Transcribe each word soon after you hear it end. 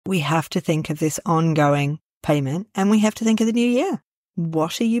we have to think of this ongoing payment, and we have to think of the new year.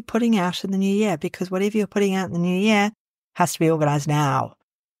 What are you putting out in the new year? Because whatever you're putting out in the new year has to be organized now.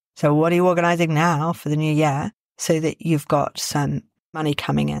 So what are you organizing now for the new year so that you've got some money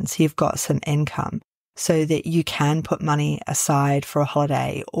coming in, so you've got some income, so that you can put money aside for a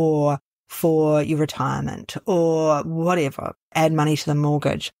holiday or for your retirement or whatever, add money to the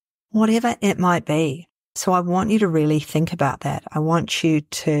mortgage, whatever it might be. So I want you to really think about that. I want you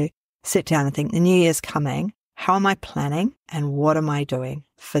to sit down and think, the new year's coming. How am I planning and what am I doing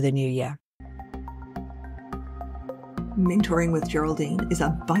for the new year? Mentoring with Geraldine is a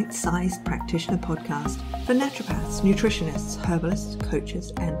bite-sized practitioner podcast for naturopaths, nutritionists, herbalists,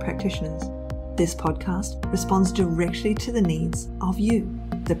 coaches, and practitioners. This podcast responds directly to the needs of you,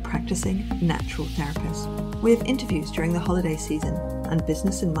 the practicing natural therapist. We have interviews during the holiday season and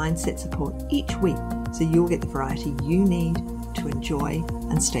business and mindset support each week, so you'll get the variety you need to enjoy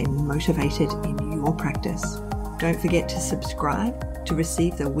and stay motivated in your practice. Don't forget to subscribe to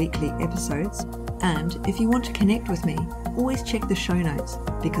receive the weekly episodes. And if you want to connect with me, always check the show notes,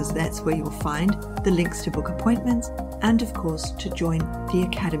 because that's where you'll find the links to book appointments and, of course, to join the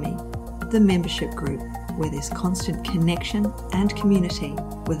Academy, the membership group, where there's constant connection and community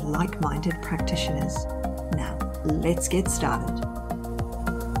with like-minded practitioners. Now, let's get started.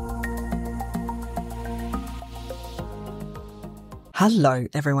 Hello,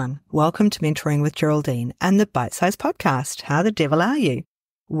 everyone. Welcome to Mentoring with Geraldine and the Bite Size Podcast. How the devil are you?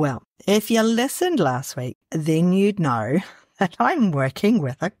 Well, if you listened last week, then you'd know that I'm working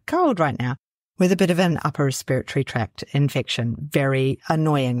with a cold right now with a bit of an upper respiratory tract infection, very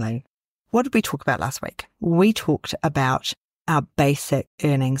annoyingly. What did we talk about last week? We talked about our basic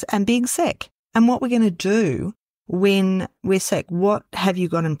earnings and being sick and what we're going to do when we're sick. What have you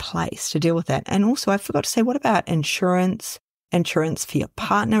got in place to deal with that? And also, I forgot to say, what about insurance? Insurance for your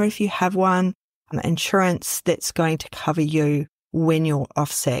partner if you have one, insurance that's going to cover you when you're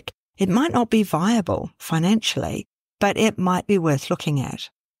off sick. It might not be viable financially, but it might be worth looking at.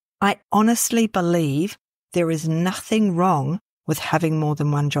 I honestly believe there is nothing wrong with having more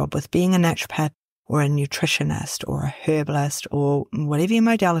than one job, with being a naturopath or a nutritionist or a herbalist or whatever your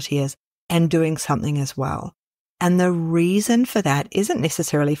modality is, and doing something as well. And the reason for that isn't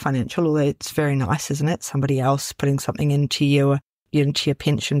necessarily financial, although it's very nice, isn't it? Somebody else putting something into your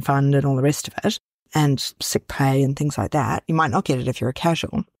pension fund and all the rest of it, and sick pay and things like that. You might not get it if you're a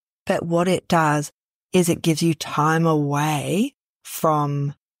casual. But what it does is it gives you time away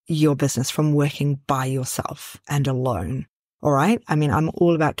from your business, from working by yourself and alone. All right? I mean, I'm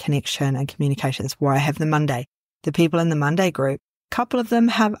all about connection and communication. That's why I have the Monday. The people in the Monday group, couple of them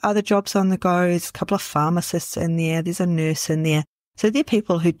have other jobs on the go. There's a couple of pharmacists in there. There's a nurse in there. So they're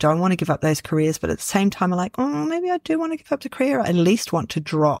people who don't want to give up those careers, but at the same time are like, oh, maybe I do want to give up the career. I at least want to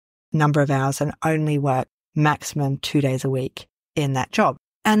drop number of hours and only work maximum 2 days a week in that job.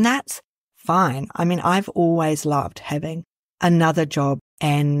 And that's fine. I mean, I've always loved having another job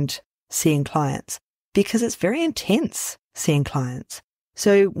and seeing clients because it's very intense seeing clients.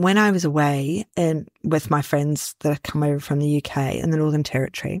 So when I was away and with my friends that have come over from the UK and the Northern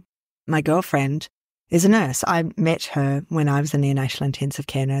Territory, my girlfriend is a nurse. I met her when I was a neonatal intensive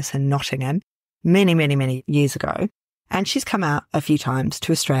care nurse in Nottingham many, many, many years ago. And she's come out a few times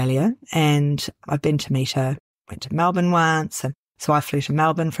to Australia and I've been to meet her. Went to Melbourne once. And so I flew to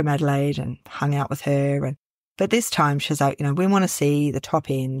Melbourne from Adelaide and hung out with her. But this time she was like, we want to see the top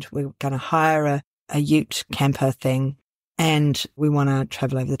end. We're going to hire a ute camper thing. And we want to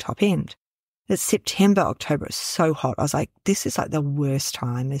travel over the top end. It's September, October. It's so hot. I was like, this is like the worst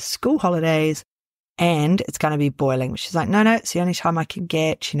time. There's school holidays and it's going to be boiling. She's like, no, it's the only time I can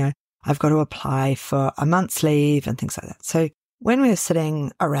get, I've got to apply for a month's leave and things like that. So when we were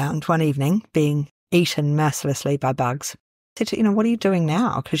sitting around one evening being eaten mercilessly by bugs, I said, what are you doing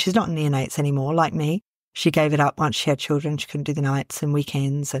now? Because she's not in neonates anymore like me. She gave it up once she had children. She couldn't do the nights and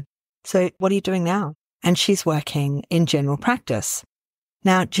weekends. And so what are you doing now? And she's working in general practice.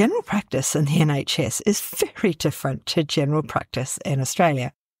 Now, general practice in the NHS is very different to general practice in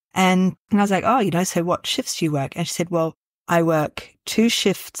Australia. And I was like, so what shifts do you work? And she said, well, I work 2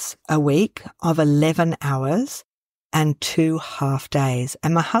 shifts a week of 11 hours and 2 half days.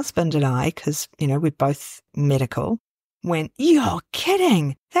 And my husband and I, because, we're both medical, went, you're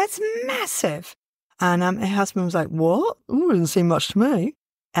kidding. That's massive. And her husband was like, what? Ooh, doesn't seem much to me.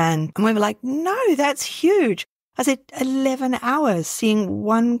 And we were like, no, that's huge. I said, 11 hours seeing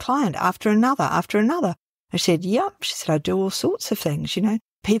one client after another. I said, yep. She said, I do all sorts of things,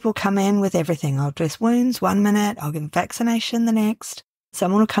 People come in with everything. I'll dress wounds 1 minute. I'll give vaccination the next.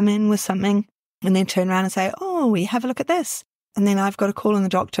 Someone will come in with something and then turn around and say, oh, we have a look at this. And then I've got to call in the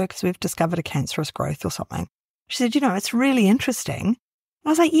doctor because we've discovered a cancerous growth or something. She said, it's really interesting. And I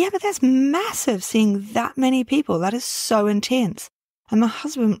was like, yeah, but that's massive, seeing that many people. That is so intense. And my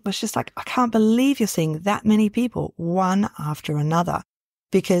husband was just like, I can't believe you're seeing that many people, one after another.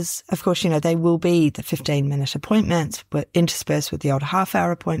 Because, of course, they will be the 15-minute appointments, but interspersed with the odd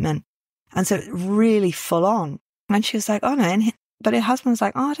half-hour appointment. And so really full on. And she was like, oh, no. But her husband was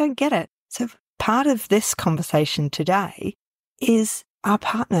like, oh, I don't get it. So part of this conversation today is our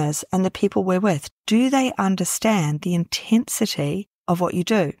partners and the people we're with. Do they understand the intensity of what you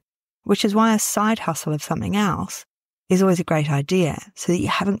do? Which is why a side hustle of something else is always a great idea, so that you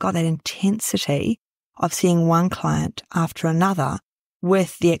haven't got that intensity of seeing one client after another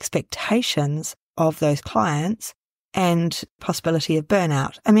with the expectations of those clients and possibility of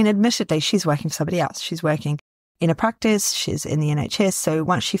burnout. I mean, admittedly, she's working for somebody else. She's working in a practice. She's in the NHS. So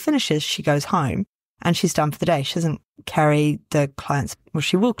once she finishes, she goes home and she's done for the day. She doesn't carry the client's, well,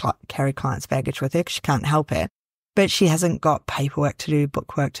 she will carry client's baggage with her because she can't help it. But she hasn't got paperwork to do,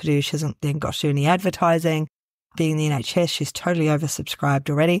 bookwork to do. She hasn't then got to do any advertising. Being in the NHS, she's totally oversubscribed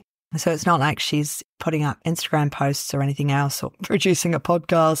already. So it's not like she's putting up Instagram posts or anything else or producing a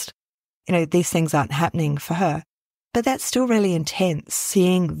podcast. These things aren't happening for her. But that's still really intense,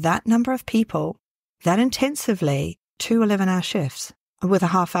 seeing that number of people that intensively, 2 11-hour shifts with a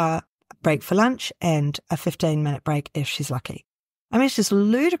half-hour break for lunch and a 15-minute break if she's lucky. I mean, it's just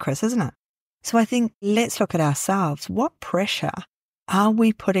ludicrous, isn't it? So I think let's look at ourselves. What pressure are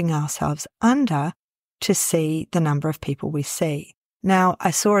we putting ourselves under to see the number of people we see? Now, I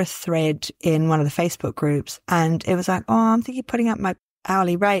saw a thread in one of the Facebook groups and it was like, oh, I'm thinking of putting up my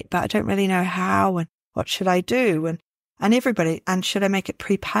hourly rate, but I don't really know how and what should I do? And everybody, and should I make it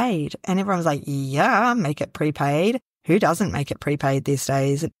prepaid? And everyone was like, yeah, make it prepaid. Who doesn't make it prepaid these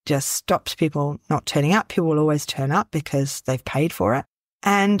days? It just stops people not turning up. People will always turn up because they've paid for it.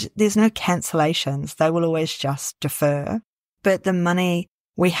 And there's no cancellations. They will always just defer. But the money,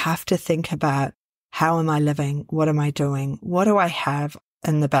 we have to think about, how am I living? What am I doing? What do I have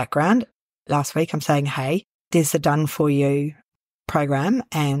in the background? Last week, I'm saying, hey, there's the Done For You program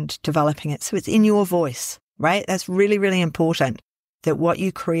and developing it. So it's in your voice, right? That's really, really important, that what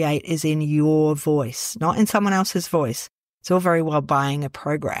you create is in your voice, not in someone else's voice. It's all very well buying a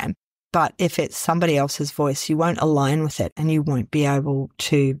program, but if it's somebody else's voice, you won't align with it and you won't be able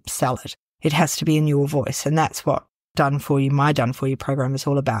to sell it. It has to be in your voice. And that's what Done For You, my Done For You program is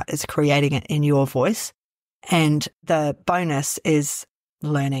all about. It's creating it in your voice. And the bonus is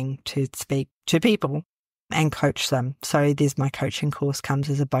learning to speak to people and coach them. So there's my coaching course comes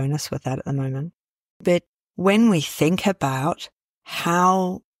as a bonus with that at the moment. But when we think about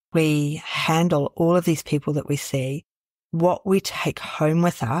how we handle all of these people that we see, what we take home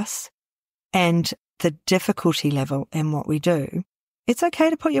with us, and the difficulty level in what we do, it's okay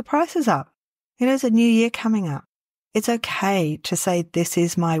to put your prices up. There's a new year coming up. It's okay to say, this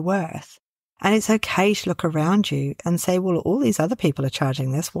is my worth. And it's okay to look around you and say, well, all these other people are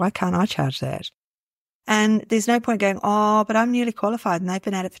charging this. Why can't I charge that? And there's no point going, oh, but I'm newly qualified and they've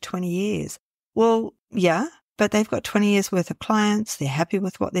been at it for 20 years. Well, yeah, but they've got 20 years worth of clients. They're happy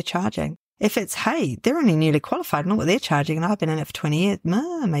with what they're charging. If it's, hey, they're only newly qualified, not what they're charging, and I've been in it for 20 years,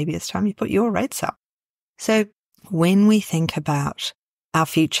 maybe it's time you put your rates up. So when we think about our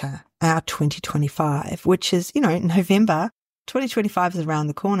future, our 2025, which is, November, 2025 is around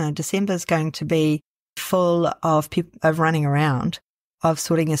the corner. December is going to be full of people, of running around, of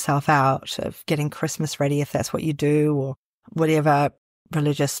sorting yourself out, of getting Christmas ready if that's what you do, or whatever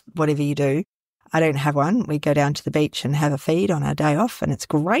whatever you do. I don't have one. We go down to the beach and have a feed on our day off, and it's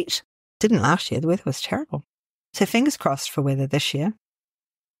great. Didn't last year. The weather was terrible. So fingers crossed for weather this year.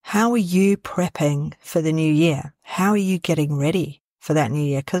 How are you prepping for the new year? How are you getting ready for that new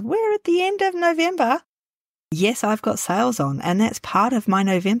year? Because we're at the end of November. Yes, I've got sales on, and that's part of my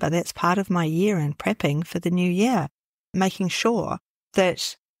November. That's part of my year and prepping for the new year, making sure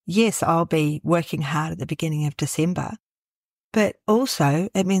that, yes, I'll be working hard at the beginning of December, but also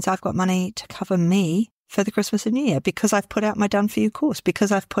it means I've got money to cover me for the Christmas and New Year because I've put out my Done For You course,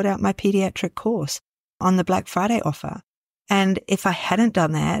 because I've put out my pediatric course on the Black Friday offer. And if I hadn't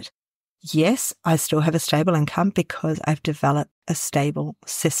done that, yes, I still have a stable income because I've developed a stable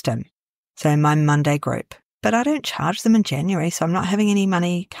system. So my Monday group, but I don't charge them in January. So I'm not having any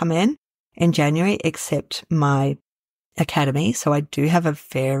money come in January except my academy. So I do have a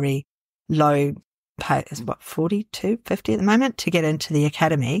very low pay, is what, $42.50 at the moment to get into the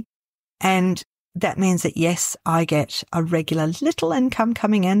academy. And that means that, yes, I get a regular little income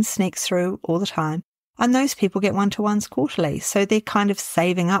coming in, sneaks through all the time. And those people get one-to-ones quarterly. So they're kind of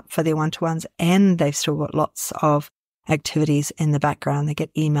saving up for their one-to-ones, and they've still got lots of activities in the background. They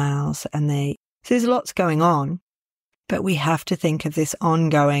get emails so there's lots going on, but we have to think of this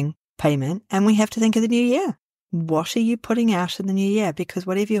ongoing payment and we have to think of the new year. What are you putting out in the new year? Because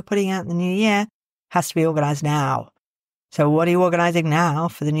whatever you're putting out in the new year has to be organized now. So what are you organizing now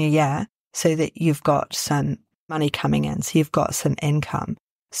for the new year so that you've got some money coming in, so you've got some income,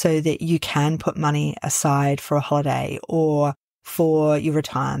 so that you can put money aside for a holiday or for your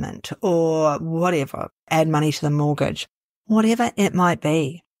retirement or whatever, add money to the mortgage, whatever it might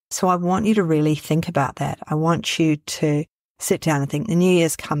be. So I want you to really think about that. I want you to sit down and think, the new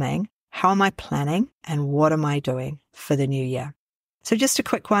year's coming. How am I planning and what am I doing for the new year? So just a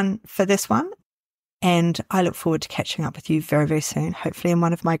quick one for this one. And I look forward to catching up with you very, very soon, hopefully in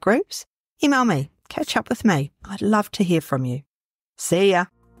one of my groups. Email me, catch up with me. I'd love to hear from you. See ya.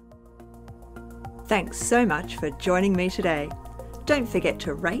 Thanks so much for joining me today. Don't forget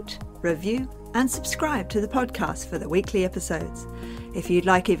to rate, review, and subscribe to the podcast for the weekly episodes. If you'd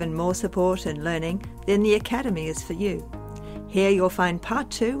like even more support and learning, then the Academy is for you. Here you'll find part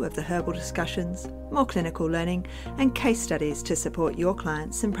 2 of the herbal discussions, more clinical learning, and case studies to support your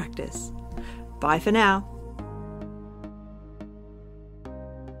clients in practice. Bye for now.